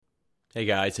Hey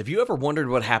guys, have you ever wondered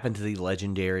what happened to the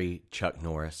legendary Chuck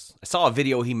Norris? I saw a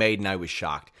video he made and I was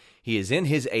shocked. He is in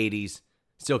his 80s,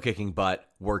 still kicking butt,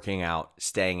 working out,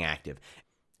 staying active.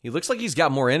 He looks like he's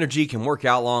got more energy, can work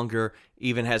out longer,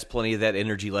 even has plenty of that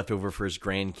energy left over for his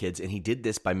grandkids, and he did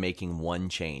this by making one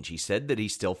change. He said that he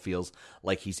still feels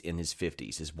like he's in his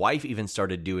 50s. His wife even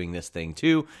started doing this thing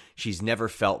too. She's never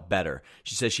felt better.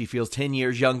 She says she feels 10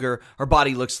 years younger, her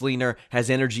body looks leaner, has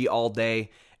energy all day.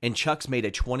 And Chuck's made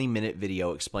a 20-minute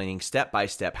video explaining step by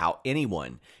step how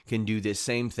anyone can do this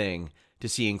same thing to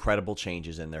see incredible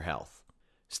changes in their health.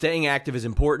 Staying active is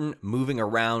important. Moving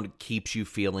around keeps you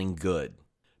feeling good.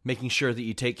 Making sure that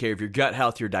you take care of your gut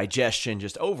health, your digestion,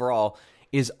 just overall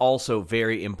is also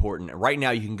very important. Right now,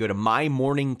 you can go to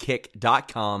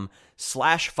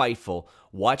mymorningkick.com/Fightful.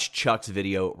 Watch Chuck's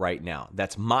video right now.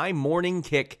 That's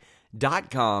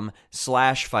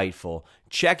mymorningkick.com/Fightful.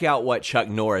 Check out what Chuck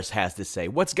Norris has to say.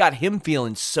 What's got him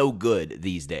feeling so good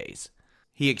these days?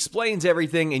 He explains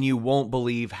everything, and you won't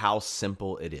believe how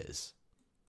simple it is.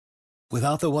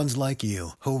 Without the ones like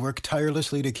you, who work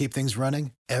tirelessly to keep things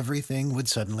running, everything would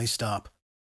suddenly stop.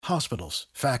 Hospitals,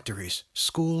 factories,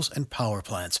 schools, and power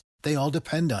plants, they all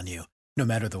depend on you. No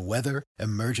matter the weather,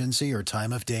 emergency, or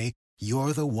time of day,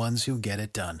 you're the ones who get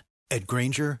it done. At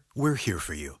Grainger, we're here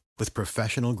for you with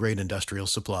professional-grade industrial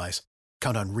supplies.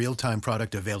 Count on real-time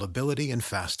product availability and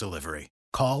fast delivery.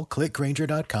 Call, click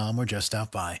Grainger.com, or just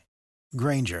stop by.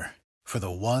 Grainger, for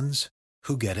the ones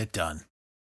who get it done.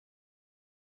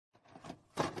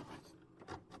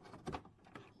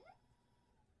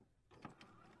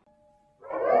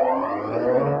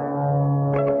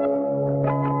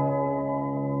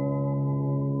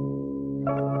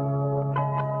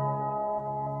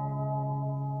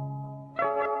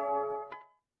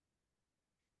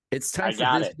 It's time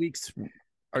for this week's.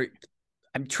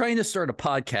 I'm trying to start a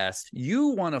podcast. You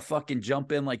want to fucking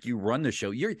jump in like you run the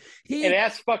show. It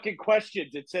asks fucking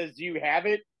questions. It says, "Do you have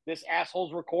it?" This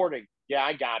asshole's recording. Yeah,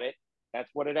 I got it. That's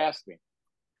what it asked me.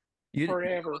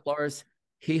 Forever. Lars,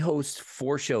 he hosts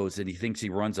 4 shows and he thinks he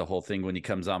runs the whole thing when he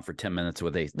comes on for 10 minutes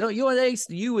with Ace. No, you and Ace,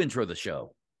 you intro the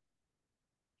show.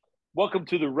 Welcome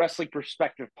to the Wrestling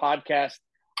Perspective Podcast.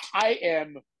 I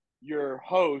am your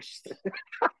host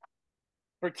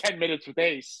for 10 minutes with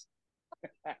Ace.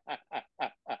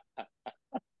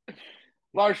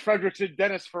 Lars Fredrickson,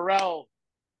 Dennis Farrell.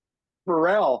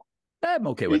 I'm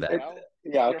okay with that.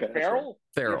 Yeah, okay. Farrell?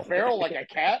 Farrell. Farrell like a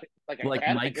cat? Like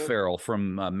Mike Farrell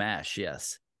from MASH,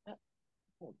 yes. Is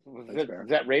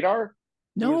that Radar?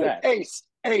 No. That? Ace,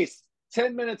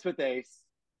 10 minutes with Ace.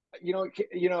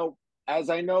 You know, as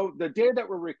I know, the day that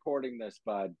we're recording this,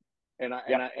 bud, and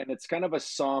it's kind of a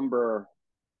somber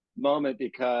moment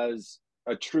because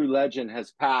a true legend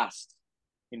has passed.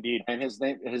 Indeed. And his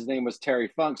name was Terry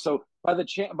Funk. So by the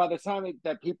time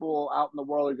that people out in the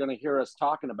world are going to hear us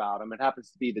talking about him, it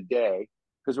happens to be the day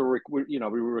because we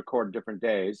record different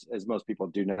days, as most people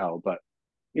do know. But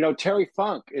Terry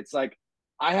Funk, it's like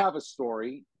I have a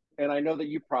story, and I know that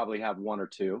you probably have one or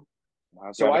two.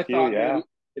 So I thought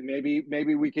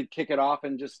maybe we could kick it off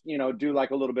and just do like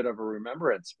a little bit of a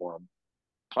remembrance for him.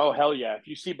 Oh hell yeah! If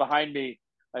you see behind me,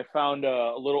 I found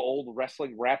a little old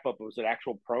wrestling wrap up. It was an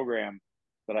actual program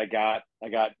that I got.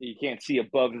 You can't see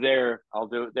above there. I'll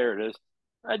do it. There it is.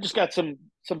 I just got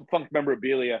some Funk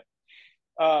memorabilia.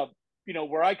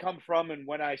 Where I come from and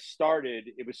when I started,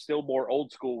 it was still more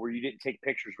old school where you didn't take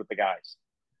pictures with the guys.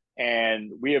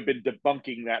 And we have been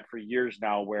debunking that for years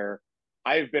now, where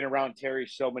I've been around Terry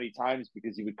so many times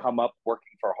because he would come up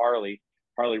working for Harley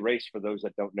Race, for those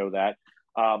that don't know that.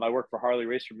 I worked for Harley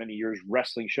Race for many years,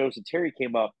 wrestling shows, and Terry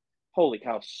came up, holy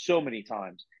cow, so many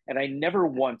times. And I never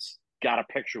once got a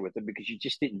picture with him because you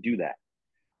just didn't do that.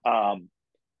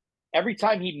 Every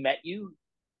time he met you,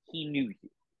 he knew you.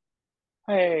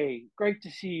 Hey, great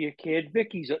to see you, kid.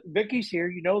 Vicky's here.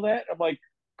 You know that? I'm like,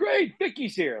 great,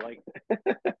 Vicky's here. Like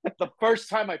the first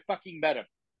time I fucking met him.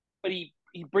 But he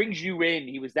brings you in.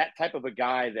 He was that type of a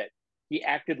guy that he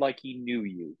acted like he knew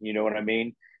you. You know what I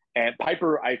mean? And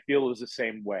Piper, I feel, is the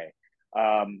same way.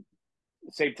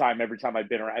 Same time, every time I've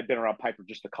been around Piper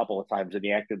just a couple of times, and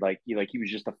he acted like he was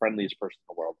just the friendliest person in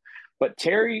the world. But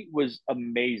Terry was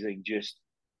amazing. Just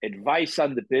advice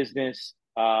on the business.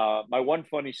 My one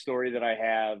funny story that I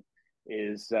have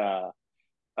is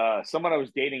someone I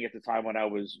was dating at the time when I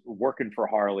was working for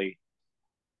Harley.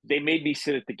 They made me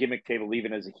sit at the gimmick table,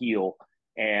 even as a heel,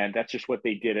 and that's just what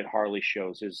they did at Harley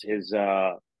shows. His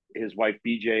wife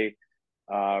BJ,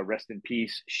 rest in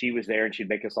peace. She was there, and she'd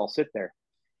make us all sit there.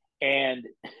 And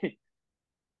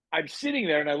I'm sitting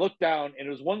there and I look down, and it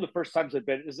was one of the first times I've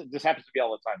been. This happens to be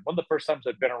all the time. One of the first times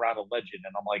I've been around a legend,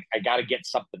 and I'm like, I got to get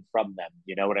something from them.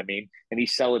 You know what I mean? And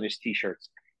he's selling his T-shirts,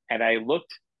 and I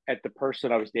looked at the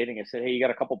person I was dating. I said, "Hey, you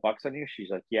got a couple bucks on you?" She's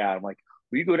like, "Yeah." I'm like,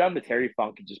 "Will you go down to Terry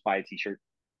Funk and just buy a T-shirt?"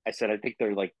 I said, "I think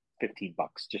they're like $15.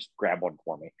 Just grab one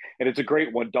for me." And it's a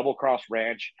great one, Double Cross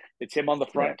Ranch. It's him on the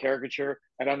front caricature,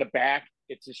 and on the back,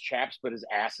 it's his chaps, but his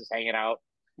ass is hanging out.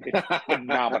 It's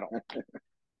phenomenal.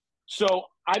 So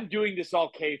I'm doing this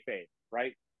all kayfabe,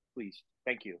 right? Please,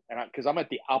 thank you. And because I'm at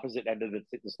the opposite end of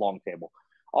this long table,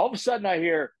 all of a sudden I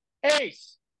hear,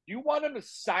 "Ace, do you want him to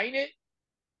sign it?"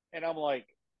 And I'm like,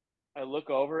 I look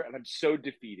over and I'm so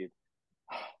defeated.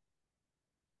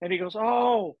 And he goes,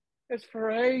 "Oh, it's for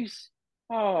Ace.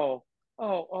 Oh,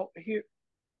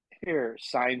 here,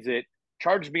 signs it.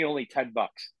 Charged me only $10,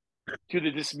 to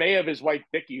the dismay of his wife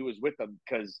Vicky, who was with him,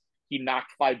 because he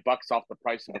knocked $5 off the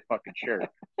price of the fucking shirt.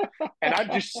 And I'm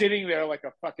just sitting there like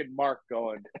a fucking mark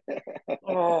going,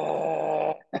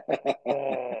 oh.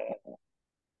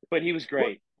 But he was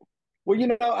great. Well,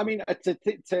 I mean, it's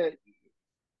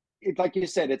like you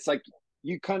said, it's like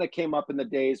you kind of came up in the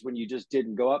days when you just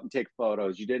didn't go up and take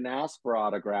photos. You didn't ask for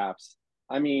autographs.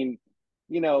 I mean,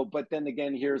 but then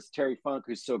again, here's Terry Funk,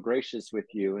 who's so gracious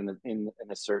with you in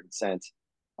a certain sense.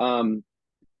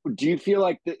 Do you feel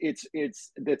like it's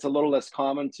a little less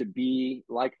common to be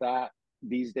like that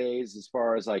these days, as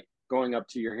far as like going up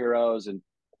to your heroes and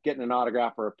getting an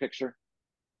autograph or a picture?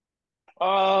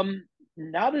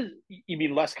 Not as you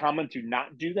mean less common to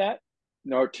not do that?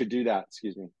 No, to do that.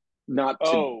 Excuse me. Not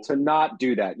to not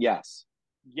do that. Yes.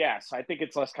 Yes, I think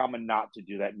it's less common not to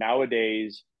do that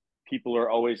nowadays. People are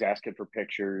always asking for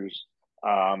pictures.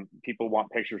 People want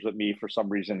pictures with me for some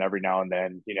reason every now and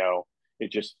then.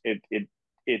 It's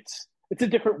a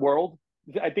different world.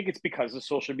 I think it's because of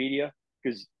social media,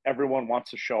 because everyone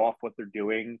wants to show off what they're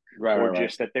doing, or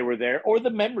just that they were there, or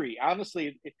the memory.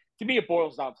 Honestly, to me, it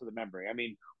boils down to the memory. I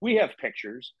mean, we have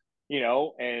pictures,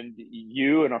 and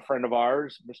you and a friend of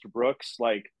ours, Mr. Brooks,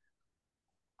 like,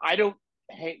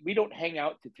 we don't hang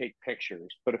out to take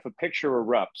pictures, but if a picture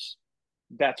erupts,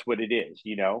 that's what it is.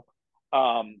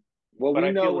 Well,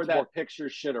 we know where that picture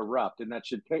should erupt, and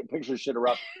picture should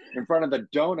erupt in front of the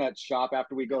donut shop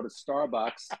after we go to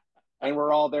Starbucks, and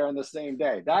we're all there on the same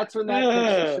day. That's when that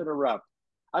picture should erupt.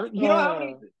 I mean, you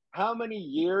know how many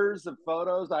years of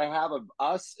photos I have of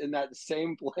us in that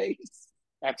same place?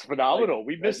 That's phenomenal. Like,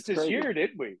 we missed this year,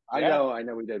 didn't we? Yeah. I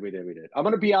know we did. I'm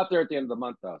going to be out there at the end of the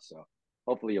month, though, so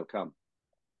hopefully you'll come.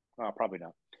 Probably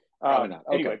not. Probably not.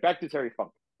 Okay. Anyway, back to Terry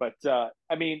Funk. But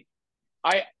I mean,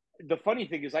 the funny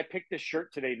thing is, I picked this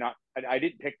shirt today. I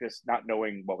didn't pick this not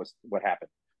knowing what happened.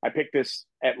 I picked this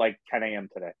at like 10 a.m.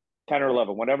 today, 10 or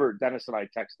 11. Whenever Dennis and I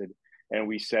texted, and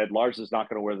we said Lars is not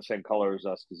going to wear the same color as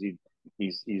us because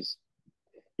he's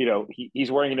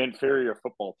wearing an inferior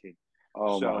football team.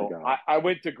 Oh, so my God. I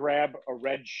went to grab a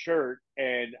red shirt,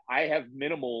 and I have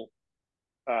minimal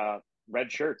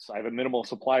red shirts. I have a minimal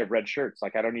supply of red shirts.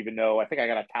 Like, I don't even know. I think I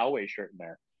got a Towway shirt in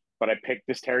there, but I picked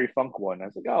this Terry Funk one. I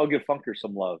was like, I'll give Funker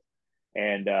some love.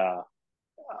 And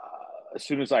as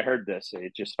soon as I heard this,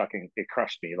 it just it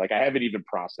crushed me. Like, I haven't even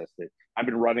processed it. I've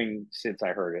been running since I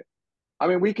heard it. I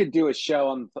mean, we could do a show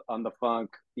on the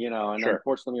Funk, and sure.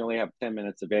 Unfortunately we only have 10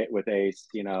 minutes of it with Ace.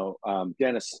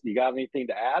 Dennis, you got anything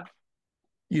to add?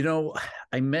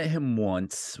 I met him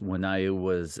once when I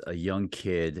was a young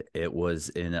kid. It was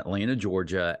in Atlanta,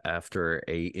 Georgia, after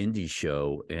a indie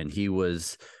show, and he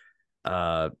was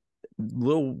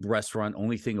little restaurant,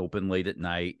 only thing open late at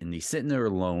night, and he's sitting there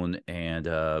alone, and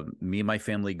me and my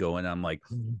family go, and I'm like,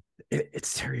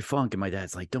 it's Terry Funk, and my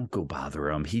dad's like, don't go bother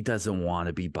him, he doesn't want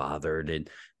to be bothered. And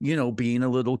being a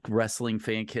little wrestling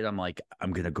fan kid, I'm like,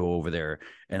 I'm gonna go over there,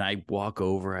 and I walk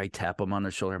over, I tap him on the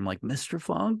shoulder, I'm like, Mr.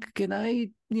 Funk, can I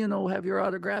have your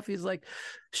autograph? He's like,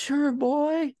 sure,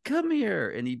 boy, come here.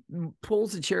 And he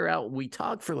pulls the chair out. We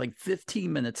talk for like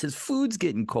 15 minutes. His food's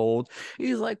getting cold.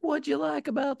 He's like, what'd you like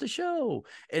about the show?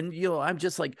 And I'm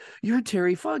just like, you're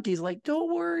Terry Funk. He's like,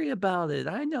 don't worry about it,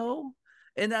 I know.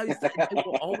 And I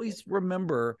will always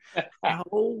remember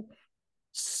how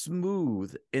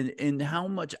smooth and how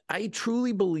much I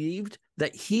truly believed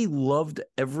that he loved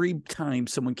every time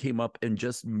someone came up and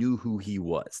just knew who he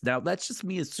was. Now, that's just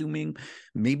me assuming,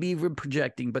 maybe even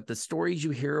projecting, but the stories you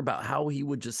hear about how he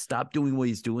would just stop doing what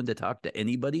he's doing to talk to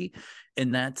anybody.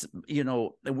 And that's,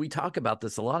 and we talk about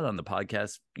this a lot on the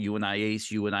podcast, you and I,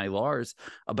 Ace, you and I, Lars,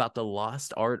 about the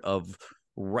lost art of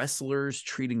wrestlers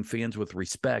treating fans with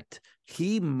respect.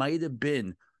 He might have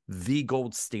been the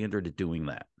gold standard at doing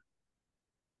that.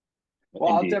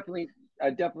 Well, Indeed.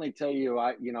 I'll definitely tell you,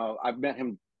 I've met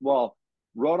him. Well,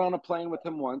 rode on a plane with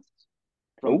him once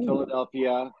from Ooh.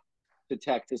 Philadelphia to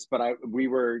Texas, but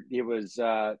it was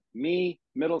me,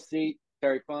 middle seat,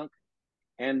 Terry Funk,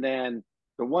 and then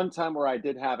the one time where I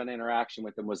did have an interaction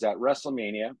with him was at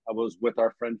WrestleMania. I was with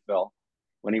our friend Phil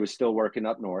when he was still working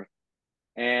up north,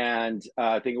 and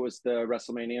I think it was the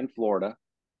WrestleMania in Florida,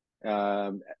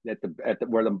 at the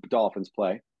where the Dolphins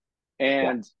play,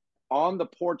 and on the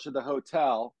porch of the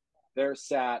hotel there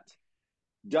sat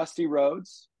Dusty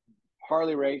Rhodes,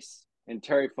 Harley Race, and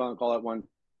Terry Funk all at one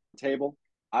table.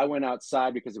 I went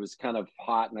outside because it was kind of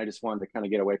hot and I just wanted to kind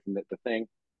of get away from the thing.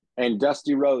 And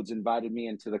Dusty Rhodes invited me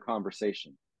into the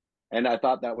conversation. And I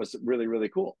thought that was really, really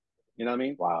cool. You know what I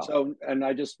mean? Wow. So, and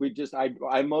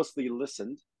I mostly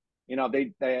listened. You know,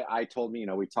 I told me, you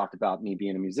know, we talked about me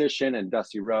being a musician and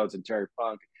Dusty Rhodes and Terry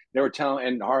Funk. They were telling,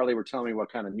 and Harley were telling me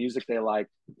what kind of music they like.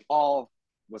 All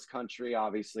was country,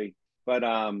 obviously. But,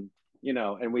 you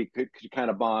know, and we could kind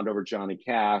of bond over Johnny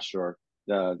Cash or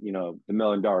the $1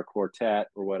 Million Quartet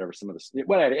or whatever, some of the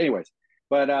whatever. Anyways,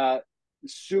 but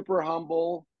super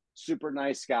humble, super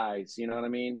nice guys. You know what I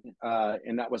mean?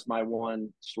 And that was my one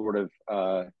sort of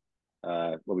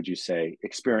what would you say,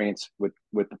 experience with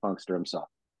the Funkster himself.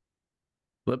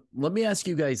 Let me ask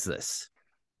you guys this.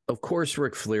 Of course,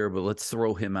 Ric Flair, but let's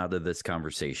throw him out of this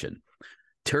conversation.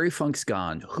 Terry Funk's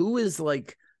gone. Who is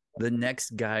like the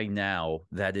next guy now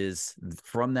that is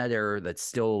from that era that's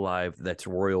still alive, that's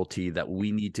royalty, that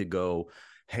we need to go,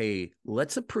 hey,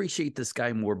 let's appreciate this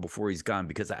guy more before he's gone?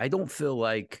 Because I don't feel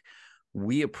like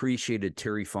we appreciated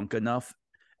Terry Funk enough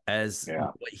as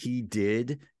what he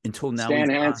did until now. Stan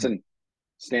Hansen.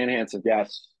 Stan Hansen.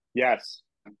 Yes.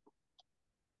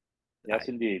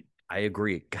 Indeed. I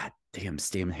agree. God damn,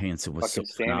 Stan Hansen was Fucking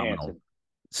so Stan phenomenal. Hansen.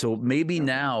 So maybe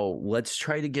now let's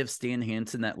try to give Stan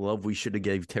Hansen that love we should have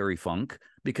gave Terry Funk,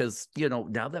 because, you know,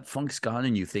 now that Funk's gone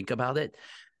and you think about it,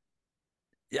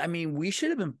 I mean, we should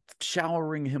have been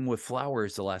showering him with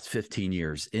flowers the last 15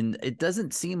 years. And it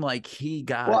doesn't seem like he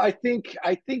got. Well, I think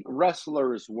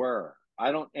wrestlers were.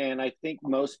 I think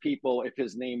most people, if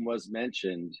his name was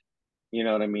mentioned, you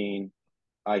know what I mean?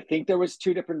 I think there was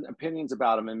two different opinions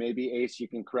about him, and maybe Ace, you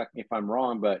can correct me if I'm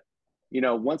wrong, but you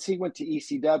know, once he went to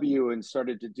ECW and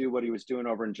started to do what he was doing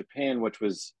over in Japan, which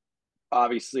was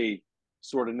obviously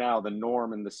sort of now the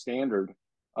norm and the standard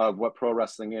of what pro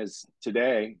wrestling is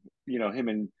today, you know, him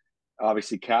and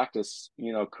obviously Cactus,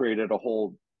 you know, created a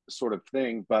whole sort of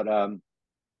thing, but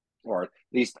or at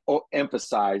least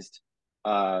emphasized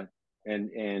and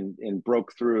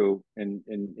broke through and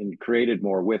created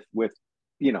more with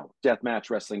you know, deathmatch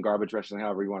wrestling, garbage wrestling,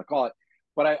 however you want to call it.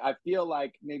 But I feel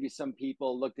like maybe some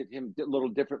people looked at him a little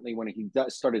differently when he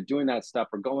started doing that stuff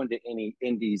or going to any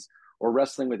indies or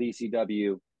wrestling with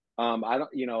ECW. I don't,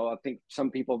 you know, I think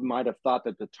some people might have thought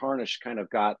that the tarnish kind of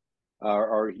got,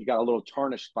 or he got a little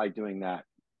tarnished by doing that.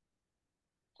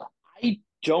 I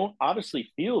don't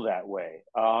honestly feel that way.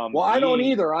 Well, I don't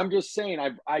either. I'm just saying,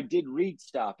 I did read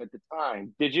stuff at the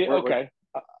time. Did you? Okay.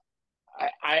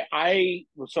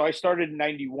 So I started in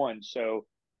 91. So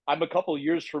I'm a couple of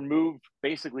years removed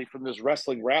basically from this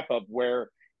wrestling wrap up where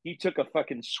he took a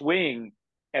fucking swing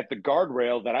at the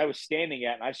guardrail that I was standing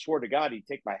at. And I swore to God, he'd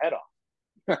take my head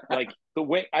off. Like the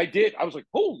way I did, I was like,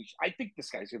 holy, I think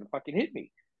this guy's going to fucking hit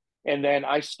me. And then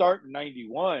I start in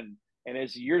 91. And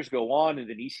as the years go on, and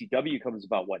then ECW comes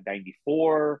about,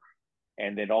 94,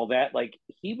 and then all that, like,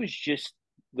 he was just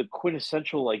the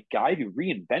quintessential, like, guy to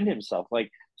reinvent himself. Like,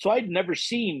 so I'd never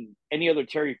seen any other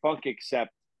Terry Funk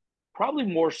except probably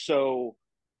more so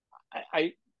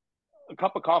I a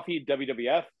cup of coffee at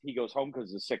WWF. He goes home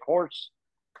because of the sick horse.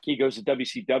 He goes to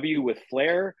WCW with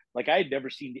Flair. Like, I had never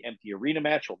seen the empty arena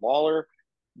match with Lawler.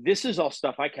 This is all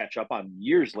stuff I catch up on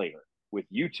years later with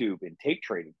YouTube and tape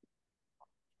trading.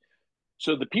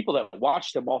 So the people that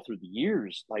watched him all through the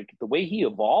years, like the way he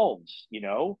evolves, you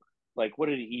know, like what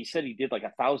did he said he did like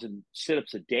 1,000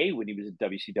 sit-ups a day when he was in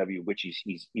WCW, which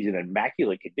he's in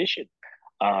immaculate condition.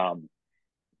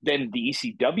 Then the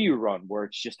ECW run where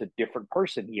it's just a different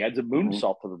person. He adds a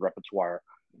moonsault to the repertoire.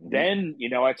 Then, you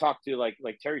know, I talked to like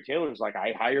Terry Taylor's like,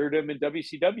 I hired him in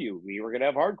WCW. We were going to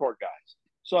have hardcore guys.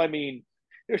 So, I mean,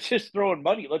 they're just throwing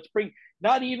money. Let's bring,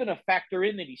 not even a factor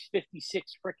in that he's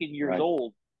 56 freaking years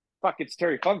old. Fuck, it's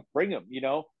Terry Funk. Bring him, you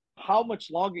know. How much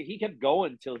longer? He kept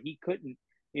going till he couldn't,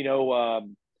 you know,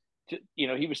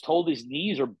 he was told his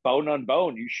knees are bone on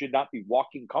bone. You should not be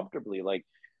walking comfortably. Like,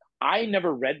 I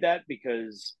never read that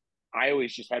because I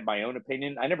always just had my own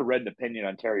opinion. I never read an opinion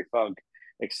on Terry Funk,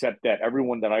 except that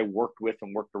everyone that I worked with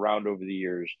and worked around over the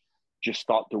years just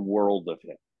thought the world of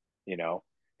him, you know.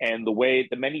 And the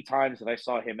many times that I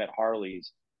saw him at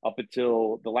Harley's, up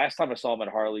until the last time I saw him at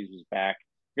Harley's was back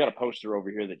We got a poster over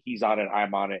here that he's on it,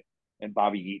 I'm on it, and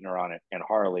Bobby Eaton are on it, and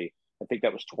Harley. I think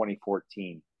that was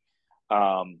 2014.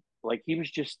 Like he was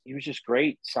just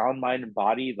great, sound mind and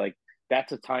body. Like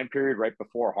that's a time period right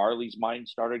before Harley's mind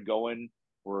started going,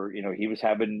 where he was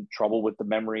having trouble with the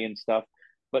memory and stuff.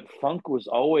 But Funk was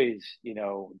always,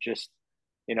 just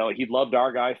he loved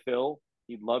our guy Phil.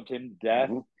 He loved him to death.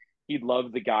 Mm-hmm. He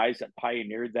loved the guys that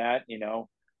pioneered that,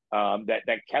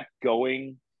 that kept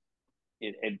going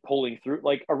and pulling through.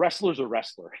 Like a wrestler's a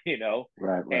wrestler,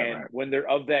 Right. And when they're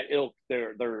of that ilk,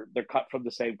 they're cut from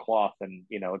the same cloth, and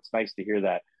it's nice to hear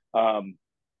that. I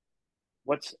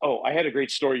had a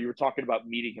great story. You were talking about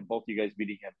meeting him, both of you guys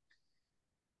meeting him.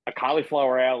 A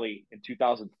Cauliflower Alley in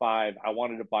 2005. I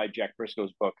wanted to buy Jack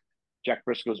Briscoe's book. Jack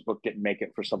Briscoe's book didn't make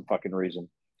it for some fucking reason.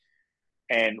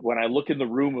 And when I look in the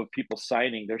room of people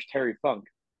signing, there's Terry Funk.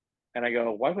 And I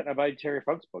go, why wouldn't I buy Terry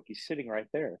Funk's book? He's sitting right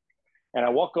there. And I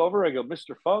walk over, I go,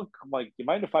 Mr. Funk, I'm like, you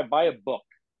mind if I buy a book?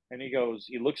 And he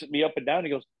looks at me up and down. He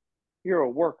goes, you're a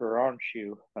worker, aren't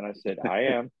you? And I said, I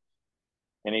am.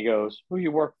 And he goes, who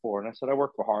you work for? And I said, I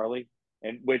work for Harley.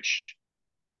 And which,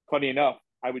 funny enough,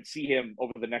 I would see him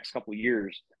over the next couple of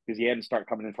years because he hadn't started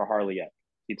coming in for Harley yet.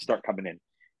 He'd start coming in.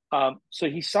 So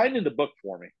he signed in the book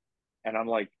for me. And I'm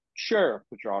like, sure,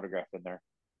 put your autograph in there.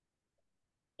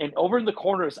 And over in the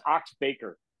corner is Ox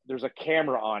Baker. There's a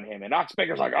camera on him. And Ox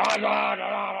Baker's like,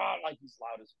 like he's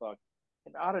loud as fuck.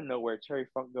 And out of nowhere, Terry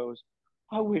Funk goes,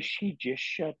 I wish he just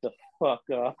shut the fuck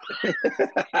up.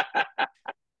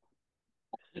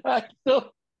 I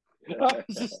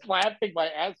was just laughing my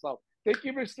ass off. Thank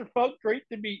you, Mr. Funk. Great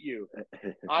to meet you.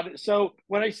 So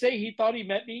when I say he thought he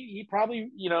met me, he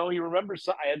probably, he remembers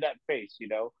I had that face,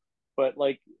 but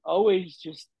like always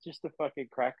just to fucking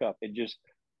crack up and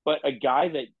but a guy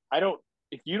that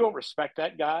if you don't respect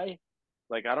that guy,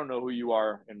 like, I don't know who you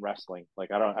are in wrestling.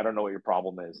 Like, I don't know what your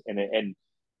problem is. And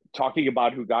talking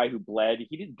about guy who bled,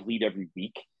 he didn't bleed every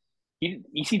week.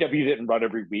 ECW didn't run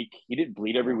every week. He didn't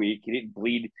bleed every week. He didn't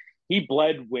bleed. He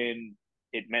bled when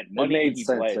it meant money.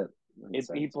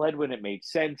 He bled when it made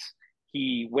sense.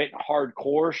 He went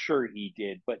hardcore. Sure, he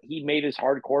did, but he made his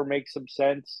hardcore make some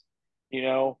sense.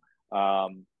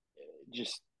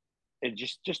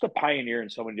 Just a pioneer in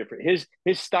so many different.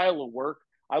 His style of work.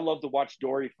 I love to watch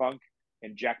Dory Funk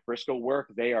and Jack Briscoe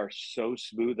work. They are so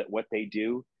smooth at what they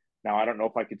do. Now, I don't know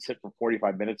if I could sit for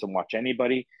 45 minutes and watch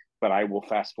anybody, but I will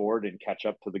fast forward and catch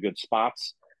up to the good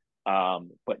spots.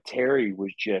 But Terry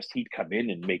was he'd come in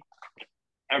and make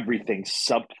everything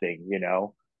something,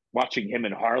 watching him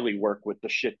and Harley work with the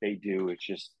shit they do. It's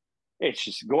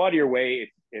just go out of your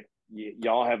way. If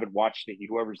y'all haven't watched it,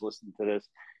 whoever's listening to this,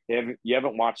 you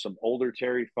haven't watched some older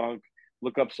Terry Funk,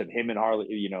 look up some him and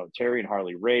Harley, Terry and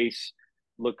Harley race.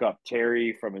 Look up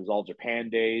Terry from his All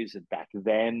Japan days and back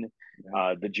then,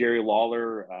 the Jerry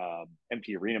Lawler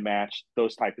empty arena match,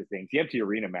 those type of things. The empty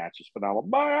arena match is phenomenal.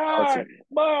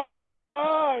 My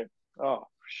eye. Oh,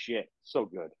 shit. So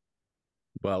good.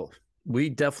 Well, we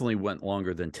definitely went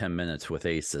longer than 10 minutes with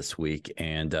Ace this week.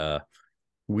 And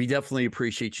we definitely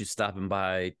appreciate you stopping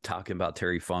by, talking about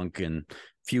Terry Funk. And a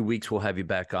few weeks, we'll have you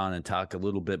back on and talk a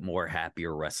little bit more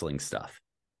happier wrestling stuff.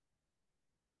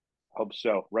 Hope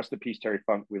so. Rest in peace, Terry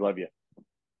Funk. We love you.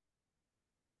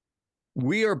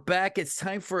 We are back. It's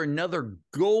time for another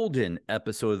golden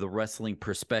episode of the Wrestling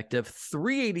Perspective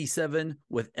 387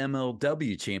 with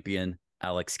MLW champion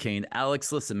Alex Kane.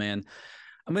 Alex, listen, man,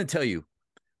 I'm going to tell you,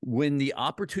 when the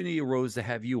opportunity arose to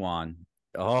have you on,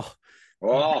 no,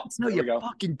 you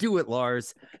fucking do it,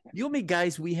 Lars. You know how many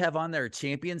guys we have on there,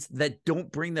 champions, that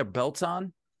don't bring their belts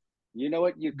on? You know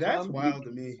what? That's wild to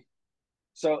me.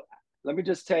 So let me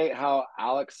just tell you how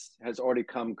Alex has already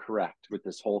come correct with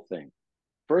this whole thing.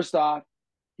 First off,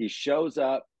 he shows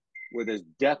up with his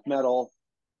death metal,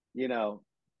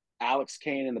 Alex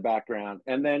Kane in the background.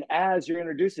 And then as you're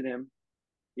introducing him,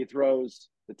 he throws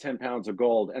the 10 pounds of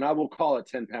gold. And I will call it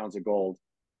 10 pounds of gold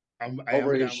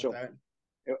over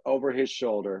his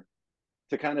shoulder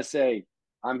to kind of say,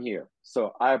 I'm here.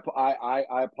 So I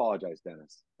apologize,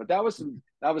 Dennis. But that was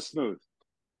smooth.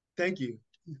 Thank you.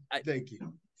 Thank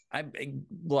you.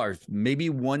 Lars, maybe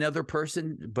one other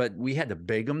person, but we had to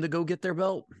beg them to go get their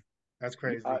belt. That's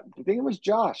crazy. I think it was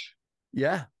Josh.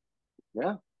 Yeah.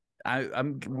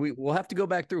 We'll have to go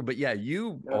back through, but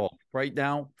right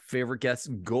now, favorite guest,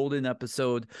 golden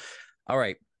episode. All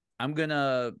right. I'm going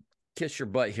to kiss your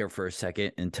butt here for a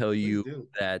second and tell you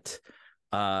that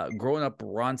growing up,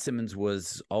 Ron Simmons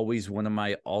was always one of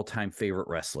my all-time favorite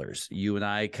wrestlers. You and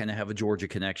I kind of have a Georgia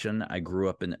connection. I grew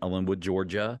up in Ellenwood,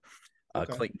 Georgia.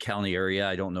 Clayton County area.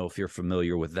 I don't know if you're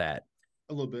familiar with that.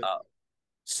 A little bit.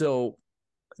 So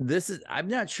I'm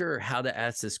not sure how to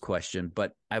ask this question,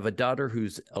 but I have a daughter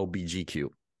who's LBGQ.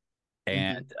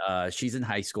 And she's in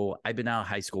high school. I've been out of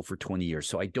high school for 20 years.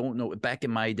 So I don't know. Back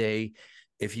in my day,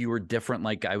 if you were different,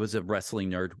 like I was a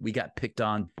wrestling nerd, we got picked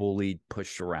on, bullied,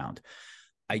 pushed around.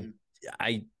 I,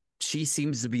 I, she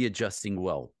seems to be adjusting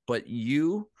well. But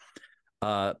you,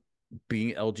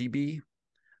 being LGBT,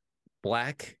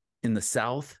 black in the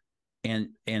South, and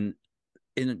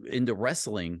into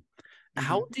wrestling,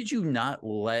 how did you not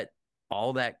let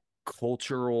all that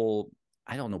cultural,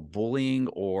 I don't know, bullying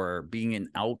or being an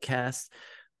outcast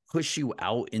push you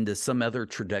out into some other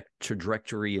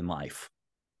trajectory in life?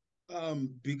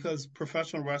 Because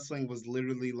professional wrestling was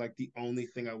literally like the only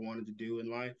thing I wanted to do in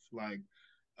life. Like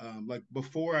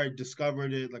before I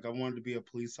discovered it, like I wanted to be a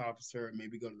police officer and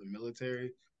maybe go to the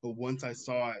military. But once I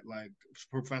saw it, like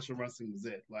professional wrestling was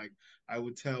it. Like I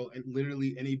would tell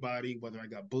literally anybody, whether I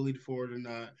got bullied for it or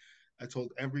not, I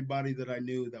told everybody that I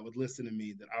knew that would listen to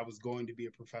me that I was going to be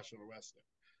a professional wrestler.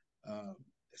 Um,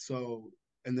 so,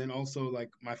 and then also like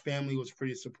my family was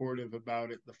pretty supportive about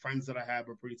it. The friends that I had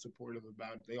were pretty supportive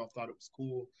about it. They all thought it was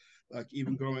cool. Like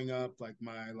even growing up, like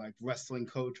my like wrestling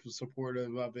coach was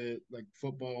supportive of it, like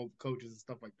football coaches and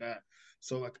stuff like that.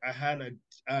 So like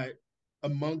I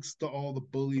amongst all the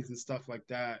bullies and stuff like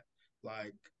that,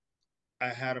 like I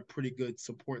had a pretty good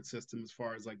support system as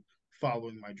far as like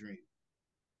following my dream.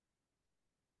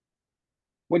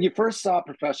 When you first saw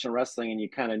professional wrestling and you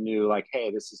kind of knew like,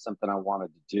 hey, this is something I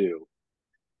wanted to do,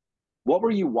 what were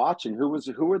you watching? Who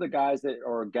were the guys that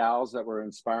or gals that were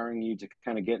inspiring you to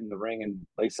kind of get in the ring and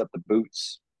lace up the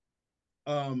boots?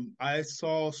 I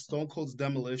saw Stone Cold's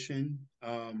Demolition.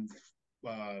 Uh,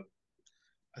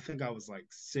 I think I was like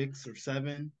 6 or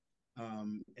 7.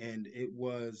 And it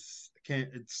was can't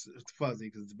it's fuzzy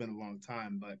because it's been a long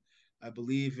time, but I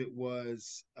believe it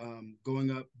was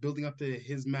going up, building up to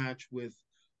his match with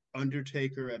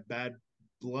Undertaker at Bad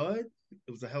Blood.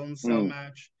 It was a Hell in a Cell Mm.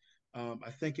 match.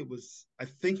 I think it was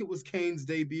Kane's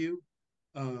debut.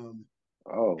 Um,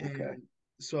 Oh, okay. and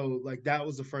so like that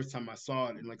was the first time I saw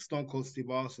it. And like Stone Cold Steve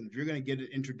Austin, if you're gonna get an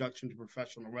introduction to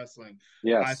professional wrestling, I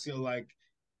Yes. feel like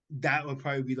that would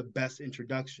probably be the best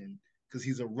introduction because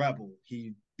he's a rebel.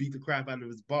 He beat the crap out of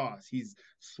his boss. He's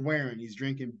swearing. He's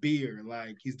drinking beer.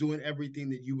 Like he's doing everything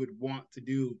that you would want to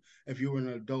do if you were an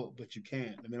adult, but you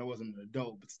can't. I mean, I wasn't an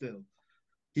adult, but still,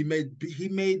 he made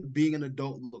being an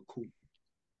adult look cool.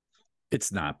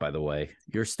 It's not, by the way.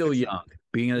 You're still It's young. not.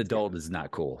 Being an It's not. adult is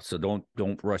not cool. So don't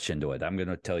rush into it. I'm going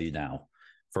to tell you now,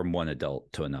 from one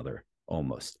adult to another,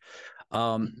 almost.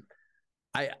 Um,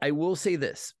 I will say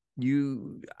this.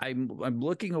 I'm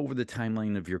looking over the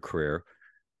timeline of your career.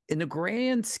 In the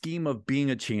grand scheme of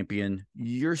being a champion,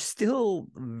 you're still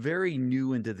very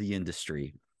new into the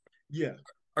industry. Yeah.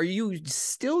 Are you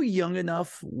still young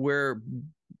enough where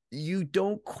you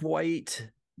don't quite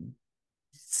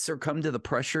succumb to the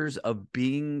pressures of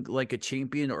being like a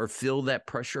champion, or feel that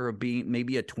pressure of being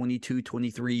maybe a 22,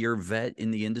 23-year vet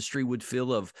in the industry would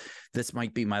feel of, this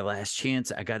might be my last chance,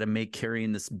 I got to make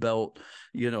carrying this belt,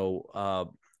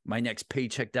 my next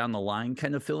paycheck down the line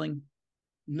kind of feeling?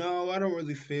 No, I don't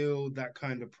really feel that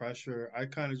kind of pressure. I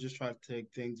kind of just try to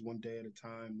take things one day at a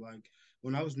time. Like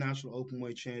when I was national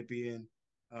openweight champion,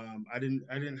 I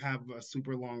didn't have a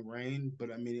super long reign,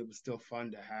 but I mean it was still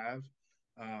fun to have.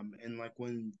 And like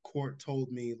when Court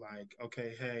told me like,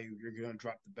 okay, hey, you're gonna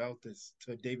drop the belt this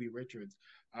to Davey Richards,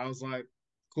 I was like,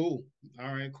 cool,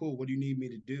 all right, cool. What do you need me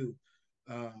to do?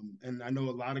 And I know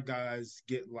a lot of guys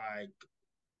get like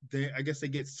I guess they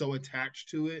get so attached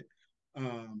to it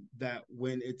that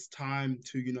when it's time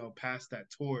to pass that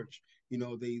torch,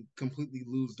 they completely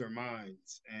lose their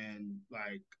minds. And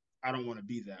like I don't want to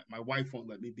be that. My wife won't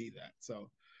let me be that.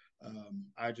 So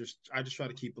I just try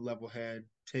to keep a level head,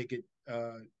 take it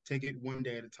one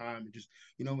day at a time, and just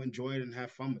enjoy it and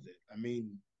have fun with it. I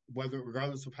mean, whether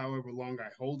regardless of however long I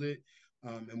hold it,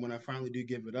 and when I finally do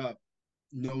give it up,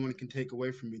 no one can take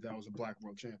away from me that I was a black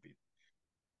world champion.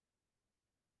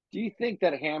 Do you think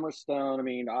that Hammerstone? I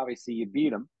mean, obviously you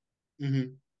beat him.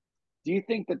 Mm-hmm. Do you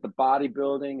think that the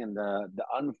bodybuilding and the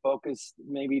unfocus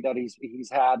maybe that he's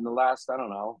had in the last, I don't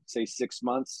know, say 6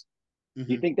 months? Do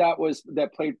you Mm-hmm. think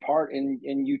that played part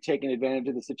in you taking advantage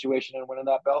of the situation and winning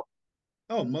that belt?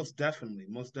 Oh, most definitely,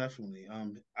 most definitely.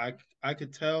 I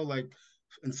could tell like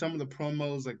in some of the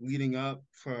promos like leading up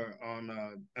for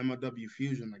on MLW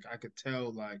Fusion, like I could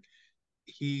tell like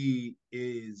he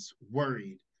is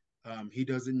worried. He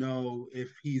doesn't know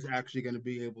if he's actually going to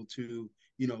be able to,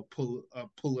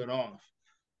 pull it off.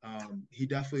 He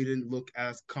definitely didn't look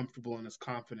as comfortable and as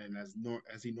confident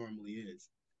as he normally is.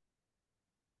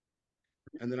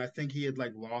 And then I think he had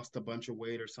like lost a bunch of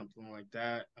weight or something like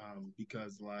that,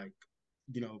 because like,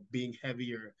 being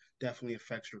heavier definitely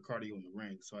affects your cardio in the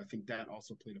ring. So I think that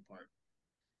also played a part.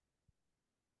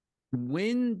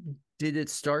 When did it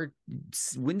start?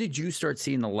 When did you start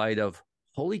seeing the light of,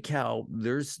 holy cow,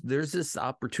 there's this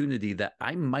opportunity that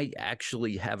I might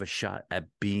actually have a shot at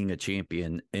being a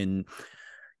champion? And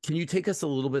can you take us a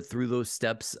little bit through those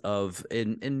steps of,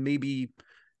 and maybe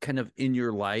kind of in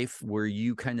your life where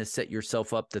you kind of set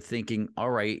yourself up to thinking, all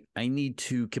right, I need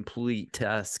to complete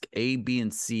task A, B,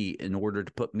 and C in order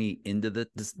to put me into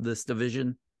this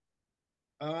division?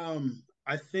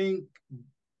 I think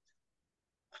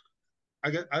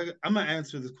I'm gonna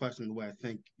answer this question the way I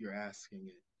think you're asking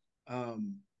it.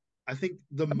 I think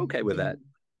I'm okay with that.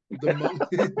 the moment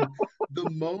the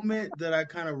moment that I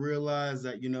kind of realized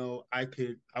that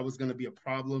I was gonna be a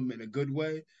problem in a good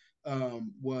way,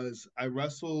 was I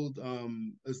wrestled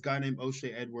this guy named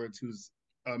O'Shea Edwards, who's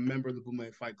a member of the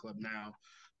Boomay Fight Club now.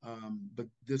 But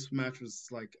this match was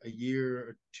like a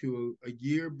year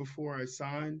before I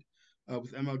signed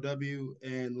with MLW,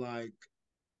 and like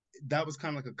that was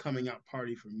kind of like a coming out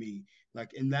party for me.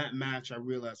 Like in that match, I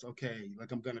realized, okay,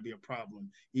 like I'm gonna be a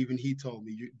problem. Even he told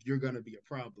me, you're gonna be a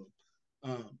problem.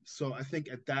 So I think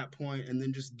at that point, and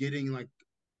then just getting like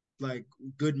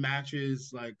good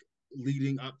matches, like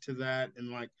leading up to that,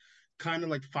 and like kind of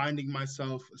like finding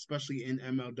myself, especially in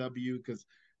MLW, because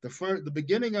the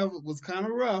beginning of it was kind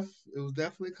of rough. It was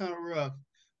definitely kind of rough.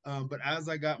 But as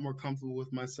I got more comfortable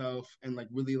with myself and like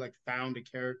really like found a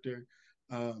character,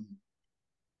 um,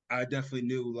 I definitely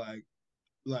knew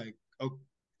like oh,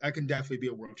 I can definitely be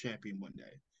a world champion one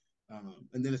day.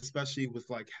 And then especially with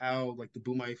like how like the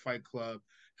Boomai Fight Club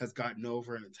has gotten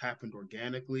over and it's happened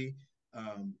organically.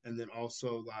 And then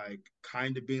also like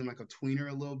kind of being like a tweener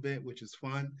a little bit, which is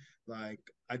fun. Like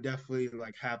I definitely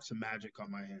like have some magic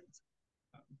on my hands.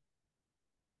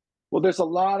 Well, there's a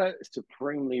lot of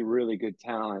supremely really good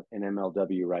talent in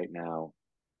MLW right now.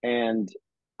 And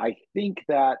I think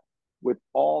that with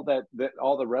all that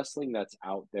all the wrestling that's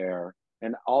out there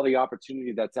and all the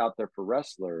opportunity that's out there for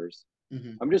wrestlers,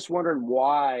 Mm-hmm. I'm just wondering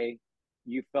why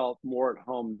you felt more at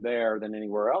home there than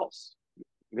anywhere else.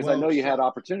 Because I know Well, you had so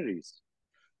opportunities.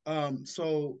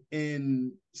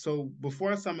 so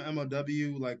before I signed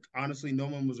MLW, like honestly, no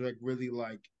one was like really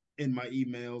like in my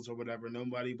emails or whatever.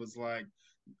 Nobody was like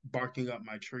barking up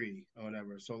my tree or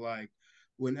whatever. So like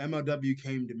when MLW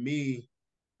came to me,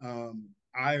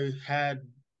 I had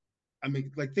I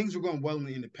mean like things were going well in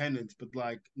the independents, but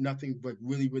like nothing like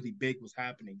really, really big was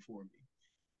happening for me.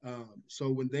 So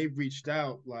when they reached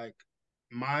out, like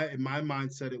my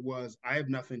mindset it was I have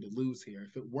nothing to lose here.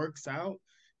 If it works out,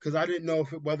 because I didn't know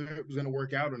whether it was going to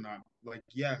work out or not. Like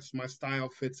yes, my style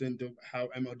fits into how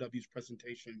MLW's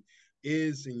presentation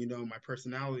is, and my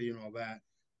personality and all that.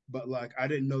 But like I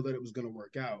didn't know that it was going to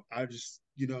work out. I just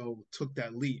took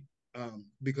that leap,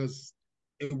 because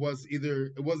it wasn't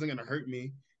going to hurt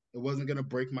me, it wasn't going to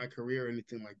break my career or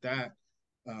anything like that.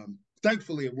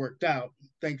 Thankfully, it worked out.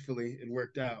 Thankfully, it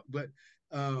worked out. But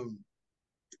um,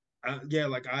 yeah,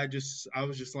 like I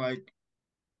was just like,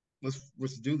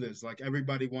 let's do this. Like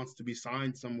everybody wants to be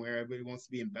signed somewhere. Everybody wants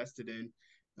to be invested in,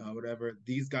 whatever.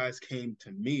 These guys came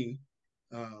to me,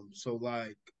 so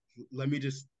like, let me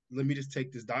just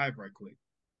take this dive right quick.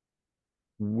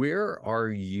 Where are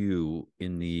you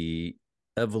in the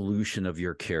evolution of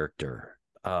your character?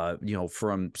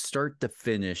 From start to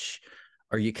finish,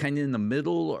 are you kind of in the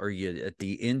middle? Are you at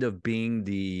the end of being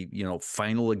the,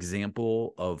 final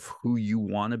example of who you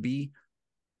want to be?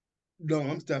 No,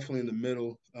 I'm definitely in the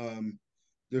middle.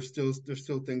 There's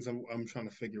still things I'm trying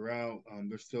to figure out.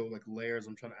 There's still like layers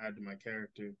I'm trying to add to my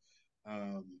character.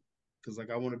 Because like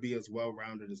I want to be as well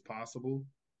rounded as possible.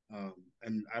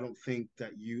 And I don't think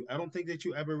that you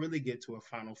ever really get to a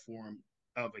final form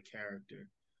of a character.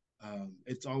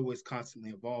 It's always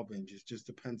constantly evolving. Just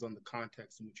depends on the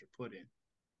context in which you're put in.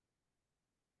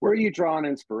 Where are you drawing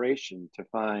inspiration to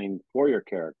find for your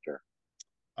character?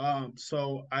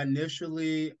 So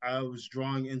initially I was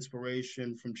drawing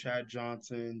inspiration from Chad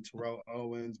Johnson, Terrell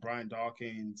Owens, Brian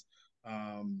Dawkins,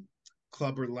 um,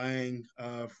 Clubber Lang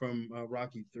from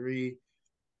Rocky 3,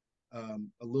 a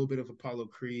little bit of Apollo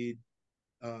Creed.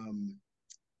 Um,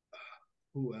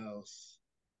 who else?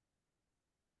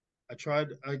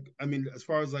 I mean, as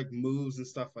far as like moves and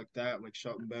stuff like that, like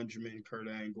Shelton Benjamin, Kurt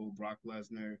Angle, Brock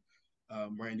Lesnar,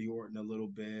 Randy Orton a little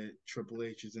bit, Triple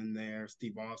H is in there,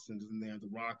 Steve Austin's in there, The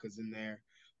Rock is in there.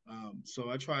 So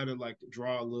I try to like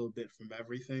draw a little bit from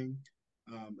everything.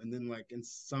 And then like in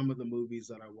some of the movies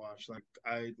that I watch, like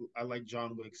I like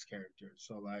John Wick's character.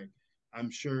 So like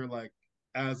I'm sure like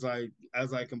as I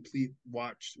complete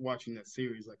watching that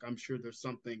series. Like I'm sure there's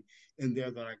something in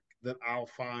there that I'll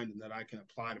find and that I can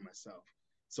apply to myself.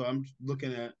 So I'm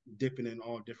looking at dipping in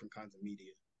all different kinds of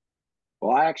media.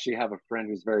 Well, I actually have a friend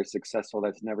who's very successful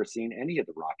that's never seen any of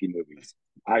the Rocky movies.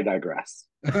 I digress.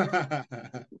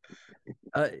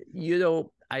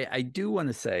 I do want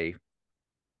to say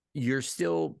you're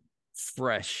still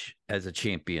fresh as a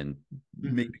champion.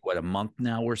 Maybe what, a month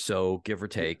now or so, give or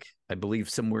take. I believe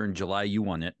somewhere in July you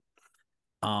won it.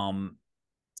 Are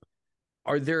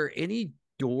there any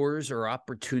doors or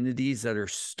opportunities that are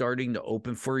starting to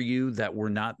open for you that were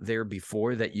not there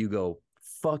before that you go,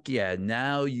 fuck yeah,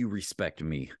 now you respect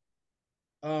me?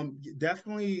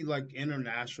 Definitely like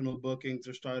international bookings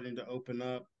are starting to open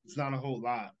up. It's not a whole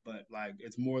lot, but like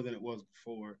it's more than it was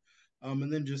before.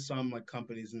 And then just some like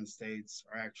companies in the States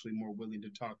are actually more willing to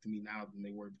talk to me now than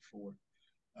they were before.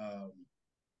 Um,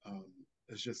 um,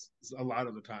 it's just a lot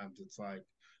of the times it's like,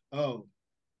 oh,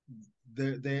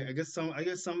 they I guess some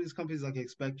of these companies like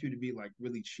expect you to be like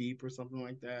really cheap or something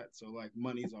like that. So like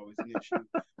money's always an issue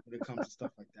when it comes to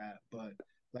stuff like that. But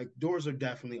like doors are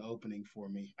definitely opening for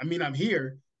me. I mean, I'm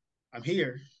here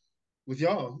with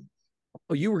y'all.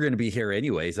 Well, you were going to be here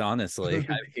anyways, honestly.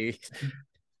 I mean,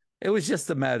 it was just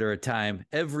a matter of time.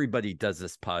 Everybody does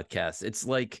this podcast. It's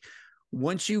like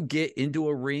once you get into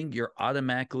a ring, you're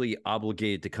automatically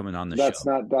obligated to coming on the show.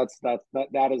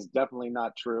 That is definitely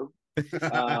not true.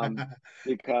 Um,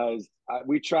 because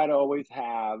we try to always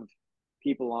have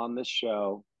people on this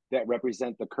show that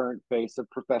represent the current face of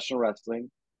professional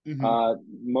wrestling. Mm-hmm.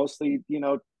 Mostly,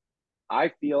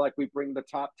 I feel like we bring the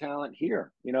top talent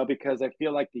here, because I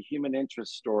feel like the human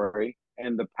interest story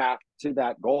and the path to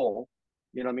that goal,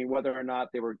 I mean, whether or not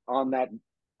they were on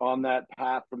that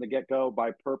path from the get go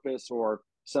by purpose or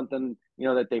something,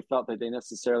 that they felt that they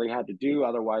necessarily had to do,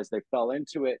 otherwise they fell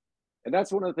into it. And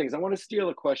that's one of the things. I want to steal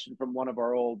a question from one of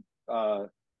our old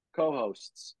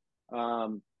co-hosts,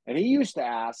 and he used to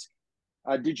ask,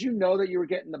 did you know that you were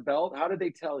getting the belt? How did they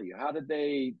tell you? How did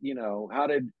they, how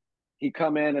did he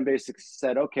come in and basically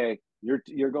said, okay,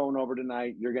 you're going over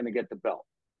tonight. You're going to get the belt.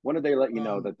 When did they let you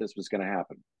know that this was going to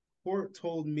happen? Court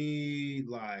told me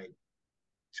like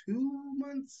 2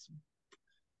 months.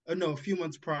 No, a few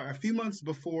months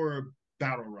before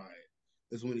Battle Riot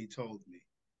is when he told me.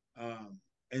 Um,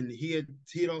 and he had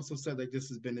also said that this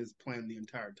has been his plan the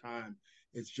entire time.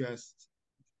 It's just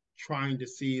trying to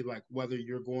see like whether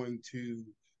you're going to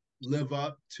live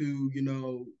up to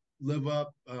live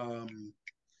up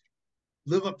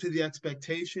live up to the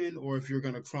expectation or if you're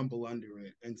going to crumble under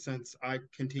it. And since I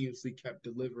continuously kept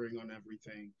delivering on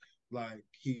everything, like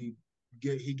he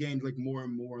gained like more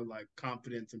and more like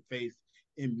confidence and faith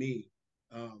in me.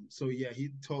 So yeah, he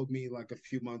told me like a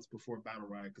few months before Battle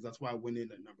Riot because that's why I went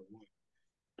in at number one.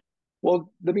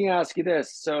 Well, let me ask you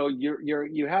this. So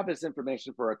you have this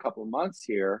information for a couple of months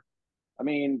here. I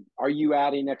mean, are you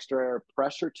adding extra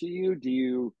pressure to you? Do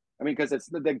you? I mean, because it's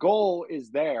the goal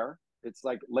is there. It's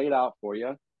like laid out for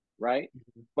you, right?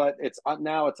 Mm-hmm. But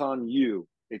now it's on you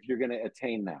if you're going to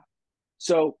attain that.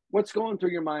 So, what's going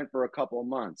through your mind for a couple of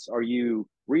months? Are you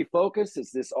refocused?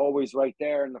 Is this always right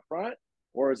there in the front,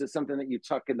 or is it something that you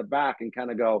tuck in the back and kind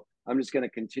of go, "I'm just going to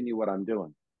continue what I'm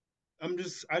doing"?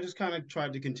 I just kind of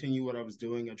tried to continue what I was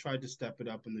doing. I tried to step it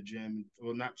up in the gym.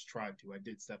 Well, not tried to. I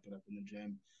did step it up in the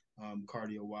gym,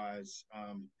 cardio wise,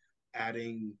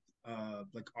 adding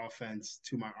like offense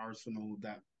to my arsenal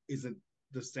that isn't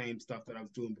the same stuff that I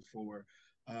was doing before.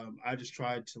 I just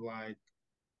tried to like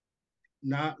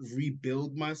not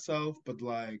rebuild myself, but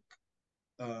like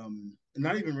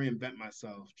not even reinvent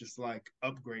myself, just like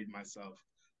upgrade myself,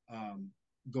 um,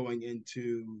 going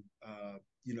into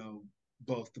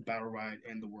both the Battle Riot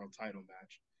and the World Title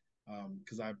match,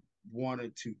 because I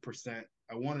wanted to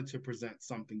present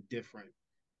something different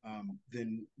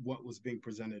than what was being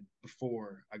presented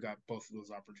before I got both of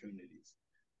those opportunities.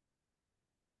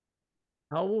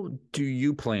 How do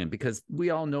you plan? Because we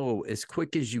all know as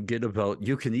quick as you get a belt,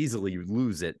 you can easily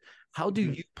lose it. How do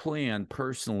you plan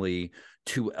personally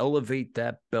to elevate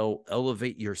that belt,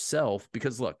 elevate yourself?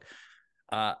 Because look,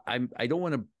 I don't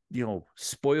want to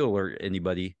spoiler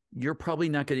anybody. You're probably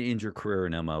not going to end your career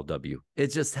in MLW.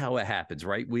 It's just how it happens,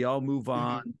 right? We all move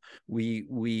on,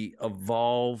 we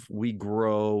evolve, we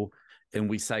grow, and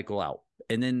we cycle out.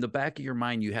 And in the back of your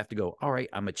mind, you have to go, all right,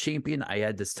 I'm a champion. I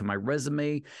add this to my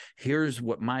resume. Here's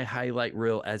what my highlight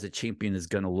reel as a champion is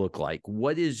going to look like.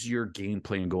 What is your game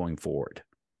plan going forward?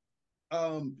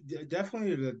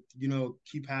 Definitely to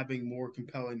keep having more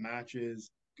compelling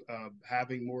matches,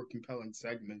 having more compelling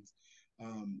segments.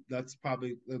 That's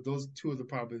probably those two are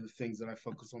probably the things that I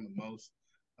focus on the most.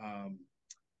 Um,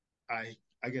 I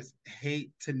I guess,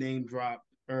 hate to name drop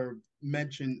or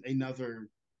mention another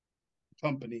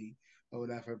company or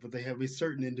whatever, but they have a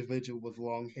certain individual with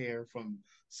long hair from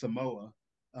Samoa.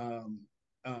 Um,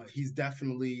 he's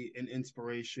definitely an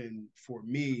inspiration for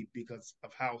me because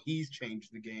of how he's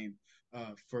changed the game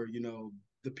for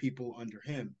the people under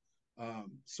him.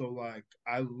 So like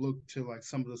I look to like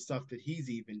some of the stuff that he's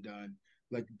even done,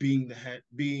 like being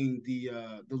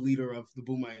the leader of the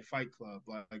Boomerang Fight Club.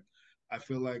 Like I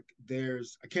feel like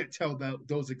I can't tell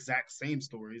those exact same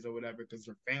stories or whatever because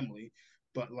they're family,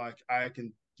 but like I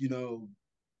can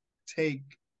take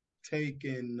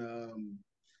and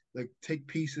like take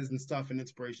pieces and stuff and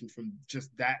inspiration from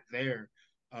just that there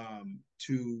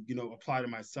to apply to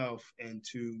myself and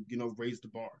to raise the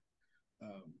bar.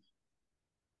 um,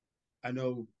 I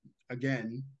know,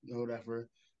 again, whatever,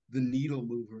 the needle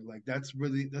mover, like that's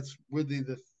really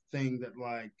the thing that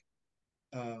like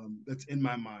that's in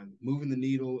my mind, moving the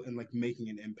needle and like making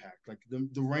an impact. Like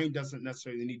the reign doesn't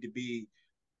necessarily need to be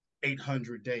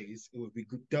 800 days. It would be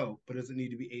dope, but it doesn't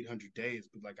need to be 800 days.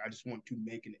 But like, I just want to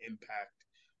make an impact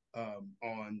on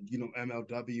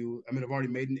MLW. I mean, I've already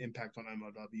made an impact on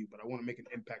MLW, but I want to make an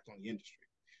impact on the industry.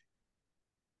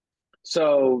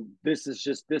 So this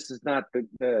is not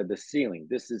the ceiling.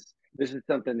 This is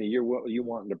something that you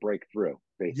wanting to break through,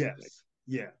 basically. Yes,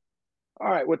 yeah. All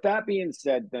right. With that being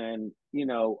said, then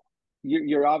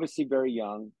you're obviously very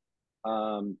young.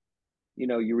 Um,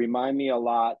 you remind me a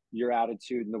lot, your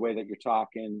attitude and the way that you're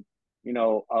talking,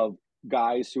 of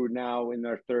guys who are now in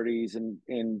their 30s and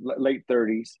in late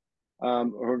 30s,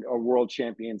 or world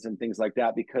champions and things like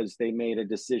that, because they made a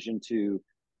decision to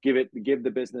give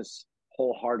the business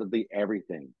wholeheartedly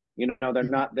everything. They're Mhm.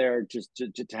 not there just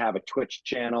to have a Twitch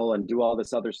channel and do all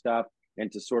this other stuff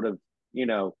and to sort of,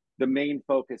 the main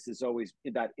focus is always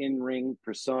that in-ring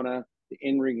persona, the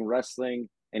in-ring wrestling,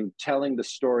 and telling the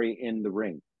story in the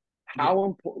ring. Yeah. How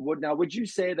important now would you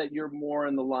say that you're more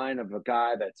in the line of a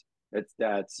guy that's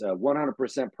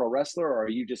 100% pro wrestler, or are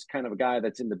you just kind of a guy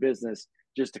that's in the business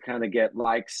just to kind of get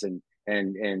likes and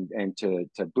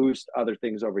to boost other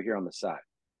things over here on the side?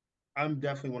 I'm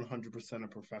definitely 100% a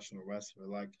professional wrestler.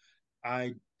 Like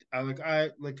I I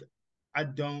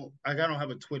don't have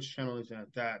a Twitch channel or anything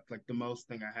like that. Like the most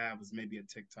thing I have is maybe a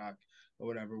TikTok or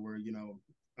whatever where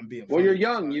I'm being Well, you're funny. But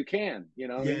young, you like, can.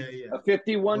 yeah, yeah. A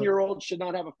 51 But year old should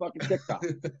not have a fucking TikTok.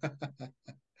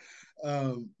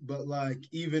 but like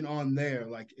even on there,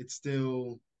 like it's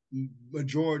still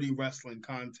majority wrestling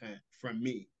content from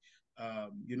me.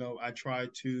 I try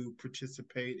to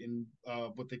participate in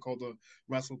what they call the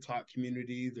Wrestle Talk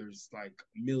community. There's like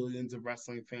millions of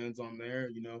wrestling fans on there.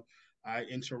 I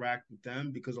interact with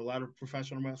them because a lot of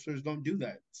professional wrestlers don't do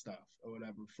that stuff or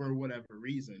whatever for whatever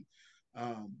reason.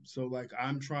 So like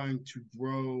I'm trying to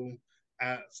grow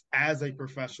as a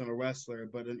professional wrestler,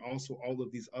 but in also all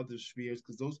of these other spheres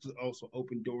because those also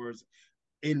open doors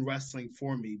in wrestling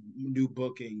for me, new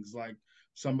bookings. Like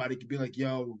somebody could be like,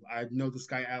 "Yo, I know this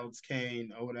guy Alex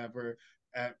Kane or whatever."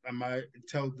 I might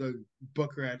tell the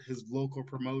booker at his local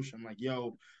promotion, like,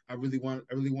 "Yo, I really want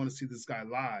to see this guy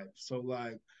live." So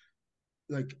like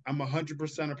I'm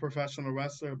 100% a professional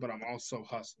wrestler, but I'm also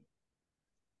hustling.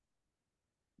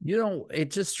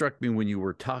 It just struck me when you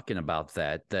were talking about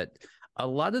that a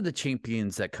lot of the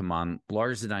champions that come on,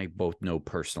 Lars and I both know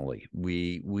personally.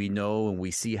 We know and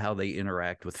we see how they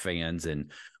interact with fans,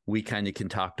 and we kind of can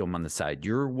talk to them on the side.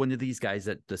 You're one of these guys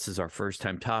that this is our first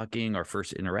time talking, our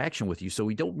first interaction with you, so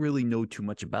we don't really know too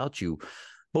much about you.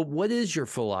 But what is your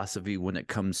philosophy when it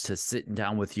comes to sitting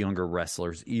down with younger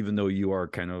wrestlers, even though you are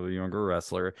kind of a younger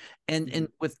wrestler, and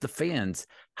with the fans?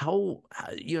 How,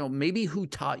 maybe who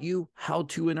taught you how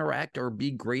to interact or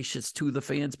be gracious to the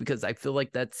fans? Because I feel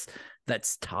like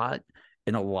that's taught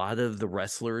in a lot of the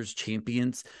wrestlers,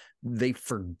 champions. They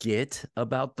forget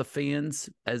about the fans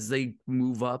as they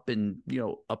move up and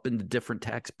up into different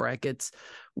tax brackets.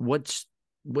 What's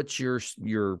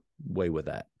your way with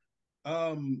that?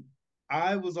 Um,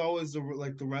 I was always the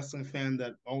wrestling fan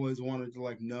that always wanted to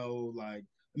like know like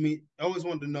I always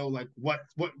wanted to know like what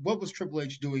was Triple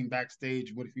H doing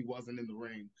backstage? What if he wasn't in the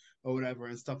ring or whatever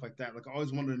and stuff like that. Like I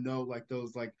always wanted to know like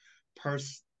those like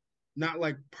pers not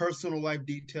like personal life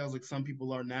details like some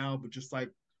people are now, but just like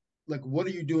what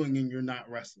are you doing and you're not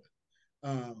wrestling?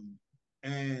 um,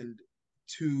 and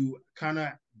to kind of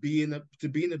be in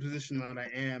the position that I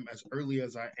am as early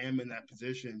as I am in that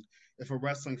position. If a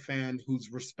wrestling fan who's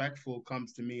respectful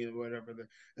comes to me or whatever,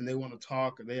 and they want to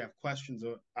talk or they have questions,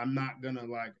 or I'm not gonna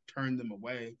like turn them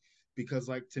away because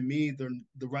like to me,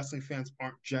 the wrestling fans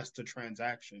aren't just a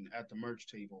transaction at the merch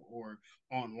table or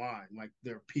online. Like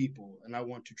they're people, and I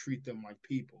want to treat them like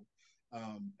people.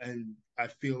 And I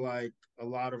feel like a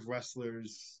lot of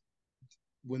wrestlers,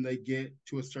 when they get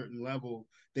to a certain level,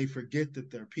 they forget that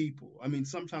they're people. I mean,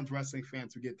 sometimes wrestling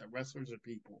fans forget that wrestlers are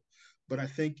people. But I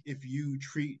think if you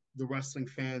treat the wrestling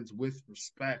fans with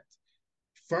respect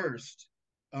first,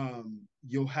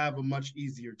 you'll have a much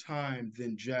easier time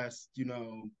than just,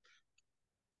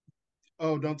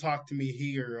 oh, don't talk to me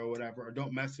here or whatever, or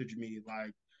don't message me,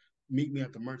 like meet me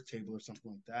at the merch table or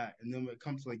something like that. And then when it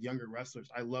comes to like younger wrestlers,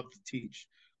 I love to teach.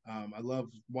 I love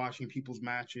watching people's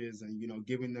matches and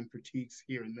giving them critiques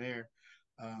here and there.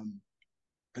 Um,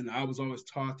 and I was always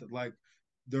taught that like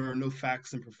there are no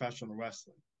facts in professional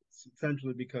wrestling. It's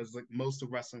essentially because like most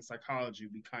of wrestling psychology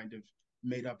we kind of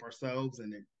made up ourselves,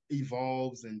 and it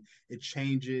evolves and it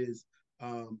changes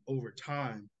over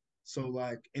time. So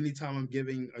like anytime I'm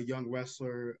giving a young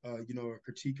wrestler, a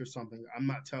critique or something, I'm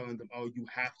not telling them, oh, you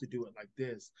have to do it like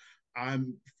this.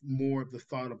 I'm more of the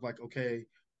thought of like, okay,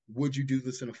 would you do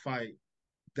this in a fight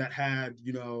that had,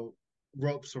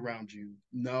 ropes around you?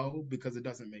 No, because it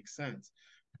doesn't make sense.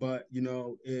 But,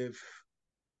 if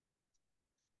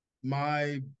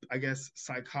my, I guess,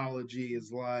 psychology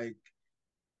is like,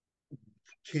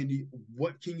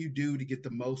 what can you do to get the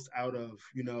most out of,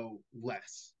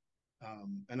 less?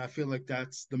 And I feel like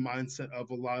that's the mindset of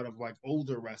a lot of like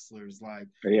older wrestlers. Like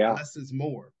Yeah, less is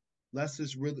more. Less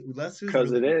is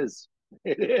because really it more. is.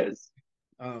 It is.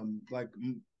 Like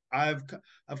I've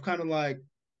I've kind of like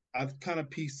I've kind of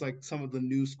pieced like some of the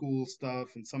new school stuff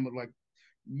and some of like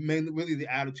mainly really the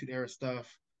Attitude Era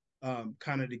stuff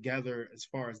kind of together as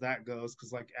far as that goes,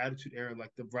 because like Attitude Era,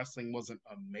 like the wrestling wasn't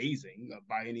amazing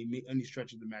by any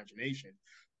stretch of the imagination,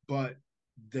 but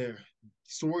their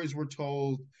stories were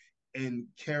told and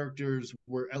characters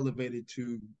were elevated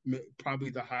to probably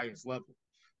the highest level.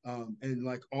 And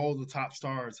like all the top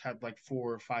stars had like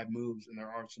 4 or 5 moves in their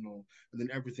arsenal, and then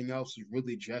everything else was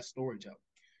really just storytelling.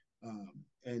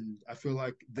 And I feel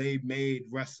like they made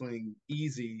wrestling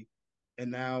easy,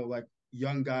 and now like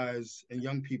young guys and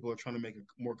young people are trying to make it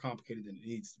more complicated than it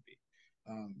needs to be.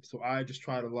 So I just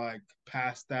try to like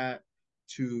pass that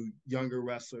to younger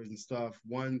wrestlers and stuff.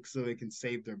 One, so they can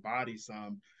save their body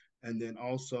some, and then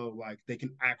also like they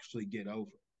can actually get over.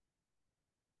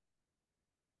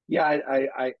 Yeah,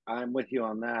 I'm with you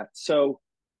on that. So,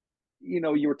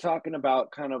 you were talking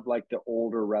about kind of like the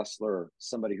older wrestler,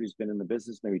 somebody who's been in the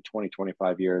business maybe 20,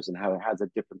 25 years and how it has a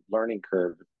different learning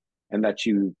curve, and that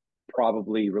you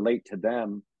probably relate to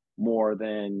them more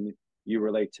than you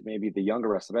relate to maybe the younger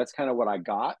wrestler. That's kind of what I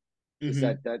got, is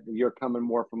that Mm-hmm. you're coming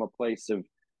more from a place of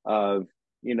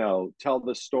tell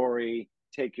the story,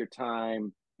 take your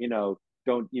time, you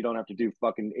don't have to do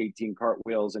fucking 18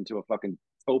 cartwheels into a fucking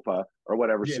topa or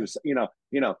whatever. Yeah.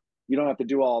 You don't have to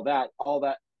do all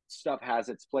that stuff has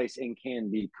its place and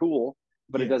can be cool,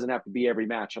 but it Yeah. doesn't have to be every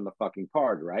match on the fucking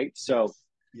card, right? So Yes.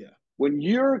 Yeah. when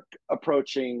you're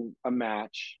approaching a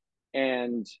match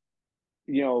and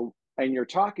and you're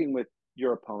talking with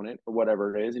your opponent or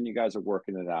whatever it is, and you guys are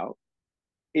working it out,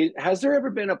 has there ever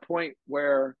been a point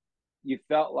where you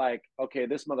felt like, okay,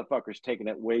 this motherfucker's taking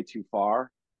it way too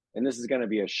far and this is going to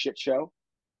be a shit show?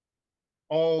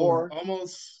 Or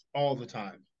Almost all the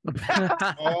time.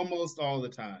 Almost all the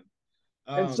time.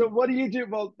 and so Um, what do you do?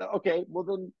 Well, okay, well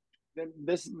then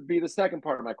this would be the second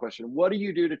part of my question. What do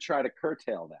you do to try to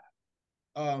curtail that?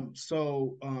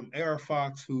 AR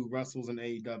Fox, who wrestles in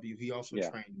AEW, he also Yeah.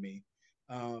 trained me.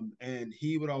 And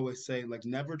he would always say, like,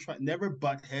 never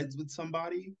butt heads with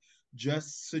somebody,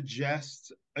 just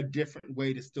suggest a different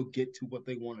way to still get to what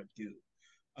they want to do.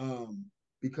 Um,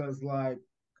 because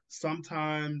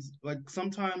sometimes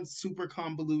super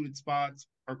convoluted spots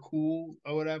are cool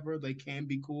or whatever. They can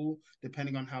be cool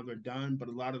depending on how they're done, but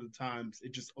a lot of the times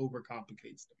it just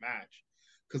overcomplicates the match.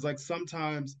 Because like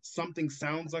sometimes something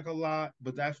sounds like a lot,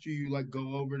 but after you like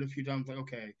go over it a few times, like,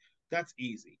 okay, that's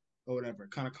easy or whatever,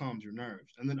 it kind of calms your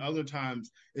nerves. And then other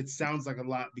times it sounds like a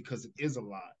lot because it is a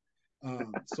lot.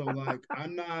 So like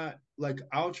I'm not like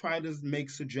I'll try to make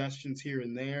suggestions here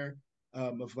and there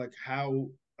of like how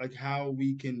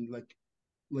we can like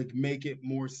make it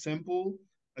more simple,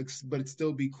 but it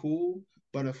still be cool.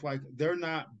 But if like they're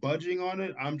not budging on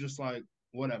it, I'm just like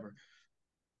whatever.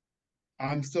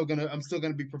 I'm still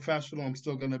gonna be professional. I'm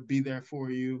still gonna be there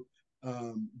for you.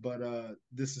 But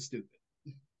this is stupid.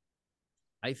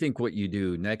 I think what you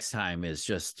do next time is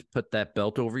just put that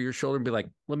belt over your shoulder and be like,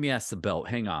 let me ask the belt.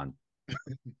 Hang on.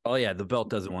 Oh, yeah, the belt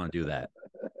doesn't want to do that.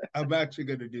 I'm actually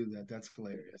gonna do that. That's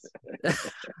hilarious.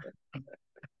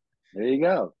 There you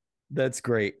go. That's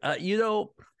great.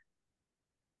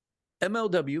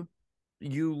 MLW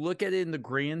you look at it in the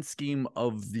grand scheme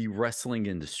of the wrestling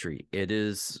industry, it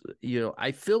is,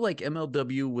 I feel like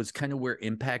MLW was kind of where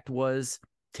Impact was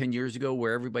 10 years ago,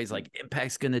 where everybody's like,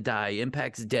 Impact's going to die,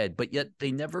 Impact's dead, but yet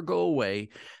they never go away.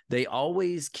 They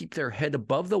always keep their head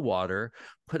above the water,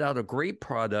 put out a great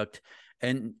product.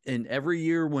 And every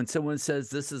year when someone says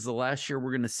this is the last year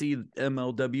we're going to see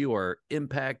MLW or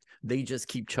Impact, they just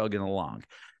keep chugging along.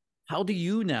 How do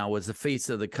you now, as the face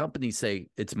of the company, say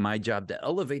it's my job to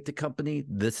elevate the company?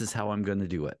 This is how I'm going to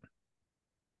do it.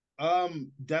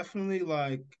 Definitely,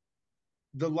 like,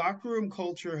 the locker room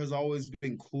culture has always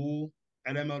been cool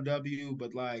at MLW,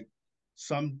 but like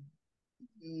some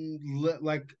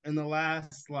like in the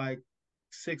last like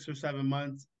 6 or 7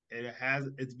 months,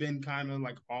 it's been kind of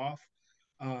like off.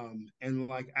 And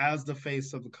like as the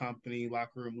face of the company,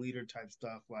 locker room leader type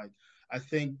stuff, like I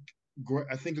think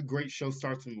I think a great show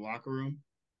starts in the locker room.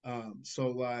 So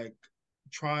like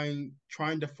trying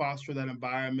to foster that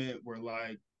environment where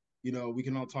like we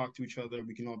can all talk to each other,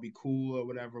 we can all be cool or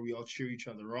whatever, we all cheer each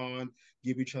other on,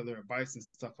 give each other advice and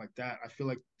stuff like that. I feel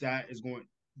like that is going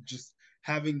just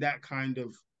having that kind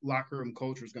of locker room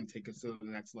culture is going to take us to the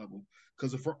next level.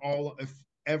 Because if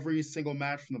every single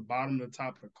match from the bottom to the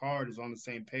top of the card is on the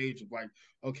same page of like,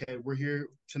 okay, we're here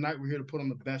tonight, we're here to put on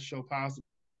the best show possible,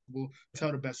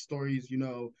 tell the best stories,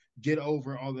 get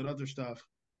over all that other stuff.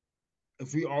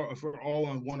 If we're all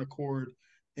on one accord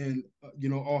and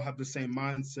all have the same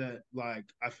mindset, like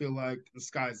I feel like the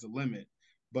sky's the limit.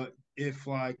 But if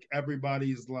like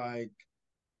everybody's like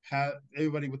has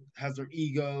their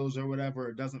egos or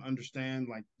whatever, doesn't understand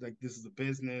like this is a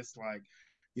business, like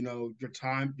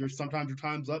sometimes your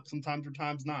time's up, sometimes your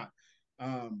time's not.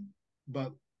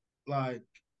 But like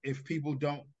if people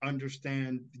don't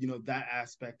understand that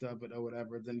aspect of it or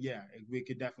whatever, then yeah, we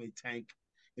could definitely tank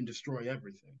and destroy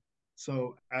everything.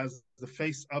 So as the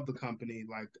face of the company,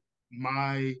 like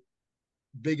my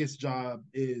biggest job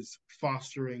is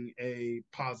fostering a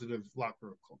positive locker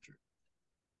room culture.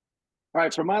 All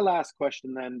right, for my last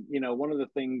question, then, one of the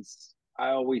things I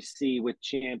always see with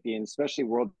champions, especially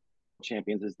world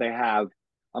champions, is they have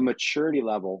a maturity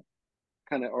level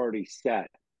kind of already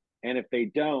set. And if they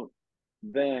don't,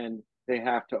 then they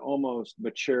have to almost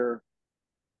mature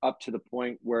up to the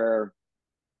point where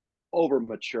over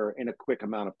mature in a quick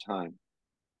amount of time.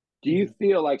 Do you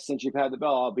feel like since you've had the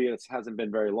belt, albeit it hasn't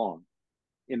been very long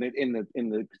in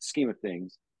the scheme of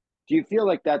things, do you feel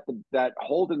like that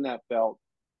holding that belt,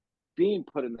 being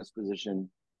put in this position,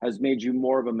 has made you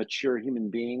more of a mature human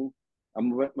being, a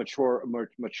mature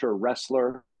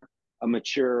wrestler, a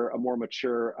more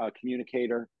mature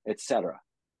communicator, etc.?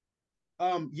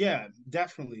 Yeah,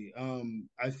 definitely.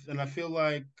 I feel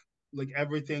like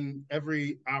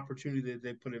every opportunity that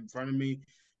they put in front of me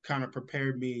kind of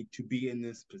prepared me to be in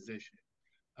this position.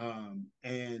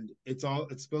 And it's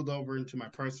spilled over into my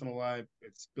personal life.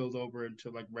 It's spilled over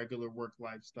into like regular work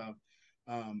life stuff.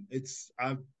 It's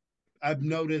I've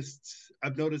noticed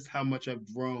how much I've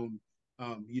grown,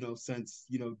 since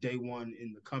day one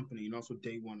in the company and also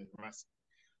day one in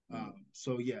wrestling.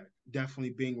 So yeah,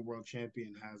 definitely being a world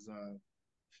champion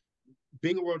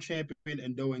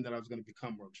and knowing that I was going to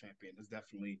become world champion has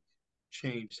definitely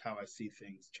changed how I see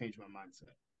things, changed my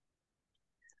mindset.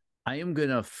 I am going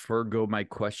to forego my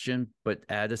question, but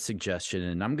add a suggestion.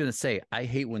 And I'm going to say, I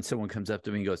hate when someone comes up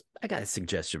to me and goes, I got a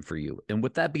suggestion for you. And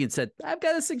with that being said, I've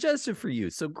got a suggestion for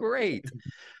you. So great.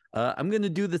 I'm going to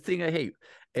do the thing I hate.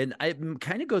 And it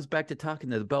kind of goes back to talking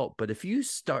to the belt. But if you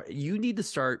need to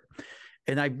start.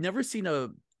 And I've never seen a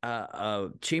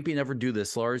champion ever do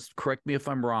this. Lars, correct me if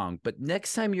I'm wrong, but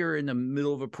next time you're in the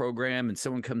middle of a program and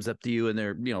someone comes up to you and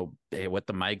they're, with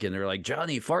the mic and they're like,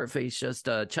 Johnny Fartface just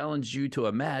challenged you to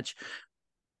a match,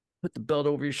 put the belt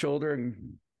over your shoulder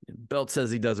and the belt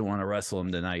says he doesn't want to wrestle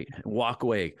him tonight. Walk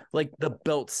away. Like the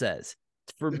belt says.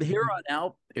 From here on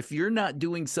out, if you're not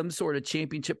doing some sort of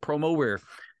championship promo where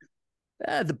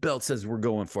the belt says we're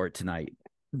going for it tonight,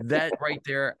 that right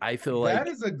there, I feel That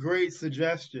like is a great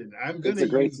suggestion. It's a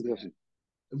great suggestion.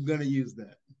 I'm gonna use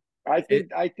that. I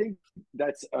think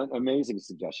that's an amazing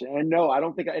suggestion. And no, I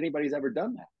don't think anybody's ever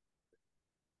done that.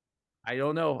 I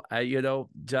don't know.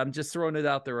 I'm just throwing it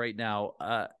out there right now.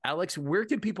 Alex, where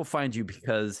can people find you?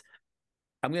 Because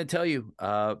I'm going to tell you,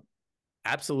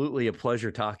 absolutely a pleasure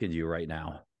talking to you right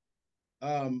now.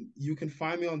 You can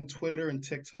find me on Twitter and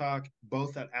TikTok,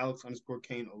 both at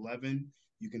Alex_Kane11.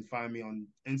 You can find me on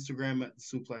Instagram at the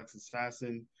Suplex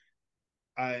Assassin.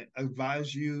 I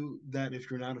advise you that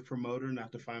if you're not a promoter,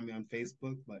 not to find me on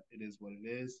Facebook, but it is what it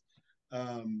is.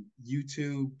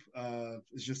 YouTube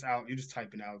is just out. You just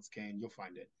type in Alex Kane, you'll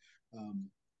find it.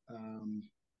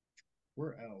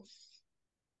 Where else?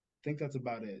 think that's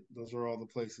about it. Those are all the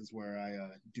places where I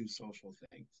do social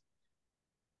things.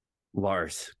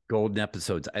 Lars, golden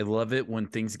episodes. I love it when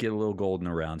things get a little golden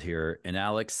around here. And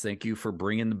Alex, thank you for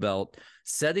bringing the belt,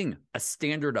 setting a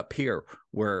standard up here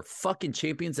where fucking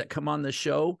champions that come on the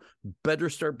show better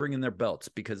start bringing their belts.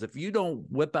 Because if you don't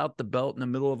whip out the belt in the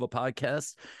middle of a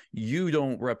podcast, you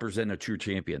don't represent a true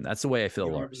champion. That's the way I feel,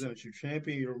 You don't Lars. represent a true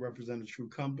champion. You don't represent a true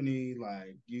company.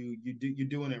 Like you're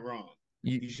doing it wrong.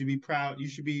 You should be proud. You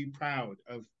should be proud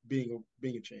of being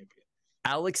a champion.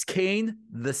 Alex Kane,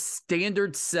 the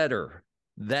standard setter.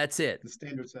 That's it. The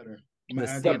standard setter.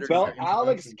 The belt,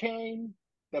 Alex Kane,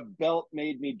 the belt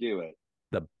made me do it.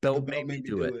 The belt made me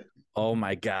do it. Oh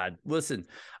my God. Listen,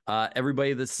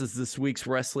 everybody, this is this week's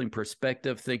Wrestling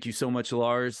Perspective. Thank you so much,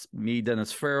 Lars. Me,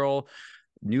 Dennis Farrell.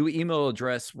 New email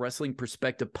address,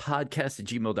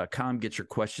 wrestlingperspectivepodcast@gmail.com. Get your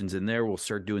questions in there. We'll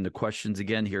start doing the questions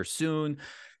again here soon.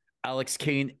 Alex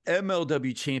Kane,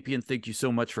 MLW champion, thank you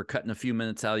so much for cutting a few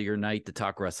minutes out of your night to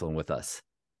talk wrestling with us.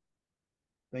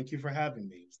 Thank you for having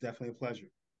me. It's definitely a pleasure.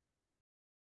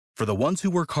 For the ones who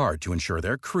work hard to ensure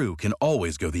their crew can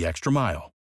always go the extra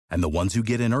mile, and the ones who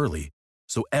get in early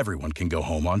so everyone can go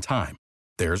home on time,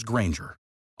 there's Grainger,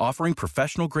 offering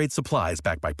professional-grade supplies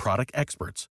backed by product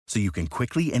experts so you can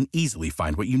quickly and easily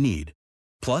find what you need.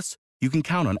 Plus, you can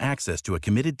count on access to a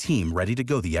committed team ready to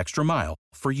go the extra mile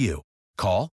for you.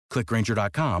 Call, click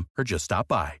Grainger.com, or just stop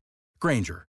by.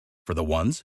 Grainger, for the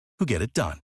ones who get it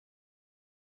done.